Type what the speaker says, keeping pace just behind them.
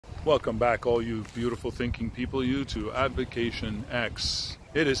Welcome back, all you beautiful thinking people, you to Advocation X.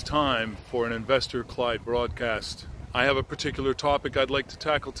 It is time for an InvestorClyde broadcast. I have a particular topic I'd like to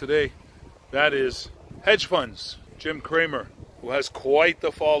tackle today. That is hedge funds. Jim Cramer, who has quite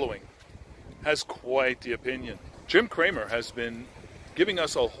the following, has quite the opinion. Jim Cramer has been giving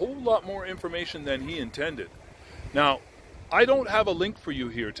us a whole lot more information than he intended. Now, I don't have a link for you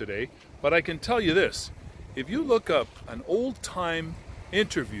here today, but I can tell you this. If you look up an old-time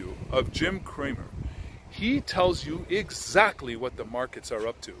interview of Jim Cramer, he tells you exactly what the markets are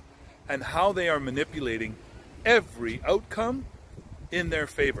up to and how they are manipulating every outcome in their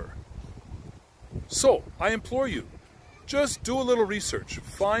favor. So, I implore you, just do a little research.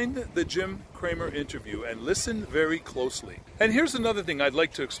 Find the Jim Cramer interview and listen very closely. And here's another thing I'd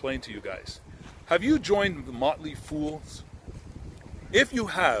like to explain to you guys. Have you joined the Motley Fools? If you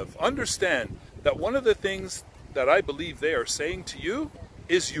have, understand that one of the things that I believe they are saying to you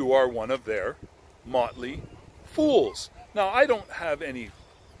is you are one of their motley fools. Now, I don't have any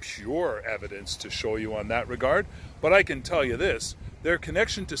pure evidence to show you on that regard, but I can tell you this. Their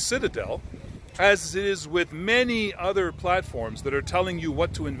connection to Citadel, as it is with many other platforms that are telling you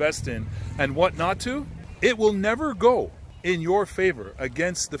what to invest in and what not to, it will never go in your favor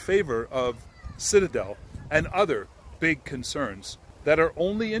against the favor of Citadel and other big concerns that are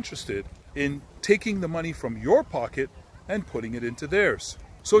only interested in taking the money from your pocket and putting it into theirs.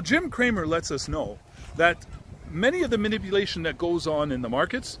 So Jim Cramer lets us know that many of the manipulation that goes on in the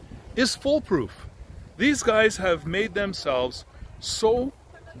markets is foolproof. These guys have made themselves so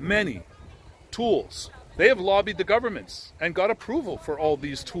many tools. They have lobbied the governments and got approval for all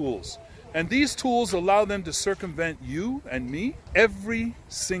these tools. And these tools allow them to circumvent you and me every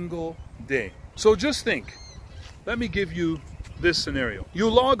single day. So just think, let me give you this scenario. You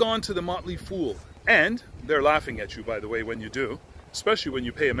log on to the Motley Fool, and they're laughing at you, by the way, when you do, especially when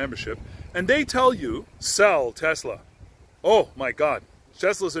you pay a membership, and they tell you, sell Tesla. Oh my God,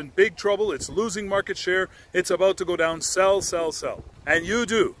 Tesla's in big trouble, it's losing market share, it's about to go down, sell, sell, sell. And you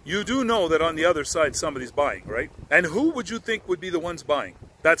do know that on the other side somebody's buying, right? And who would you think would be the ones buying?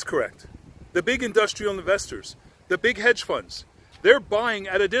 That's correct. The big industrial investors, the big hedge funds, they're buying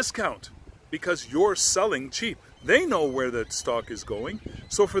at a discount because you're selling cheap. They know where the stock is going,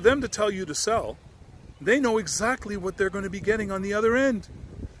 so for them to tell you to sell, they know exactly what they're going to be getting on the other end.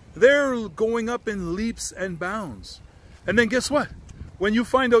 They're going up in leaps and bounds. And then guess what? When you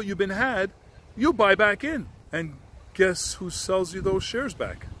find out you've been had, you buy back in. And guess who sells you those shares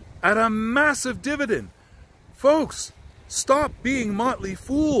back? At a massive dividend. Folks, stop being motley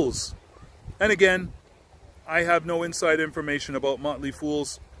fools. And again, I have no inside information about motley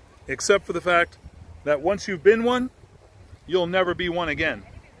fools, except for the fact that once you've been one, you'll never be one again.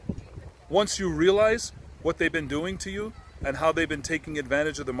 Once you realize what they've been doing to you and how they've been taking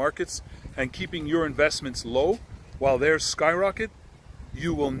advantage of the markets and keeping your investments low while theirs skyrocket,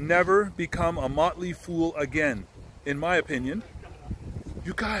 you will never become a motley fool again. In my opinion,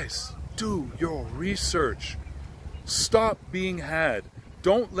 you guys, do your research. Stop being had.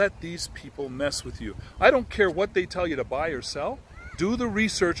 Don't let these people mess with you. I don't care what they tell you to buy or sell. Do the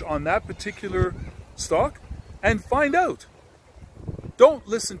research on that particular stock and find out. Don't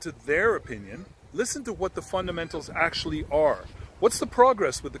listen to their opinion. Listen to what the fundamentals actually are. What's the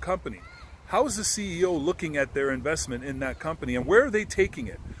progress with the company? How is the CEO looking at their investment in that company, and where are they taking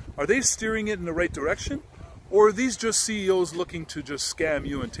it? Are they steering it in the right direction, or are these just CEOs looking to just scam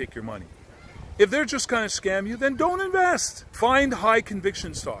you and take your money? If they're just going to scam you, then don't invest. Find high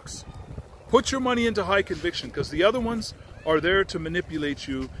conviction stocks. Put your money into high conviction, because the other ones are there to manipulate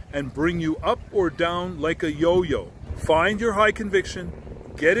you and bring you up or down like a yo-yo. Find your high conviction,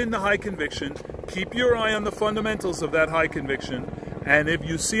 get into high conviction, keep your eye on the fundamentals of that high conviction, and if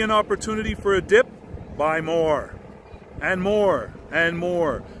you see an opportunity for a dip, buy more and more and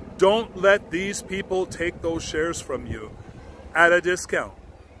more. Don't let these people take those shares from you at a discount.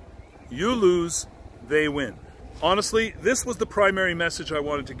 You lose, they win. Honestly, this was the primary message I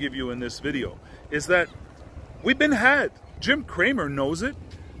wanted to give you in this video, is that we've been had. Jim Cramer knows it.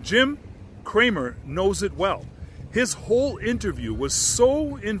 Jim Cramer knows it well. His whole interview was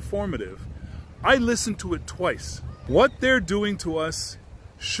so informative, I listened to it twice. What they're doing to us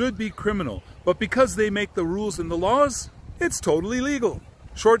should be criminal, but because they make the rules and the laws, it's totally legal.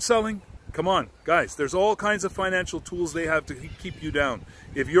 Short selling, come on, guys, there's all kinds of financial tools they have to keep you down.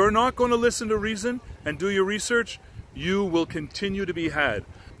 If you're not going to listen to reason and do your research, you will continue to be had.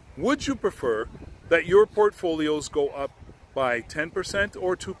 Would you prefer that your portfolios go up by 10%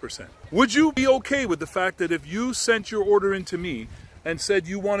 or 2%? Would you be okay with the fact that if you sent your order into me and said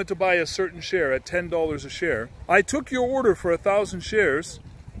you wanted to buy a certain share at $10 a share, I took your order for 1,000 shares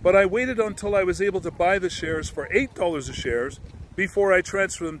but I waited until I was able to buy the shares for $8 a share before I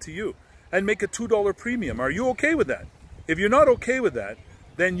transfer them to you and make a $2 premium. Are you okay with that? If you're not okay with that,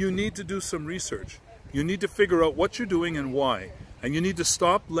 then you need to do some research. You need to figure out what you're doing and why. And you need to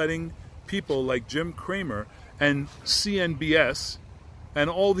stop letting people like Jim Cramer and CNBS and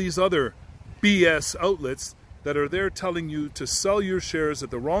all these other BS outlets that are there telling you to sell your shares at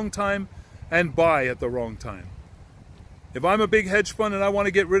the wrong time and buy at the wrong time. If I'm a big hedge fund and I want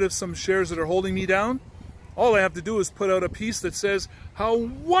to get rid of some shares that are holding me down, all I have to do is put out a piece that says how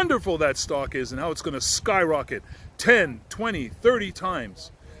wonderful that stock is and how it's going to skyrocket 10, 20, 30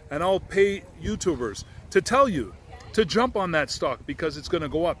 times. And I'll pay YouTubers to tell you to jump on that stock because it's going to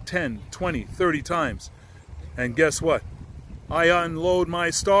go up 10, 20, 30 times. And guess what? I unload my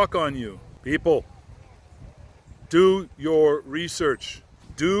stock on you. People, do your research.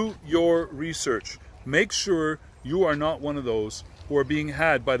 Do your research. Make sure you are not one of those who are being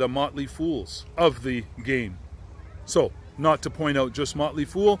had by the motley fools of the game. So, not to point out just motley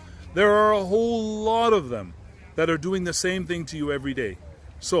fool, there are a whole lot of them that are doing the same thing to you every day.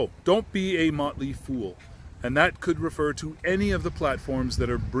 So, don't be a motley fool. And that could refer to any of the platforms that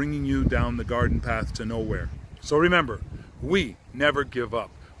are bringing you down the garden path to nowhere. So remember, we never give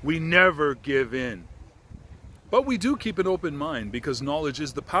up. We never give in. But we do keep an open mind because knowledge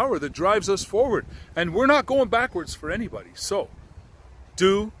is the power that drives us forward. And we're not going backwards for anybody. So,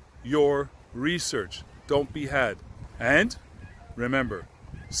 do your research. Don't be had. And remember,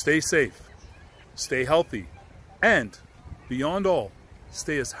 stay safe, stay healthy, and beyond all,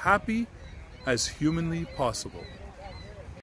 stay as happy as humanly possible.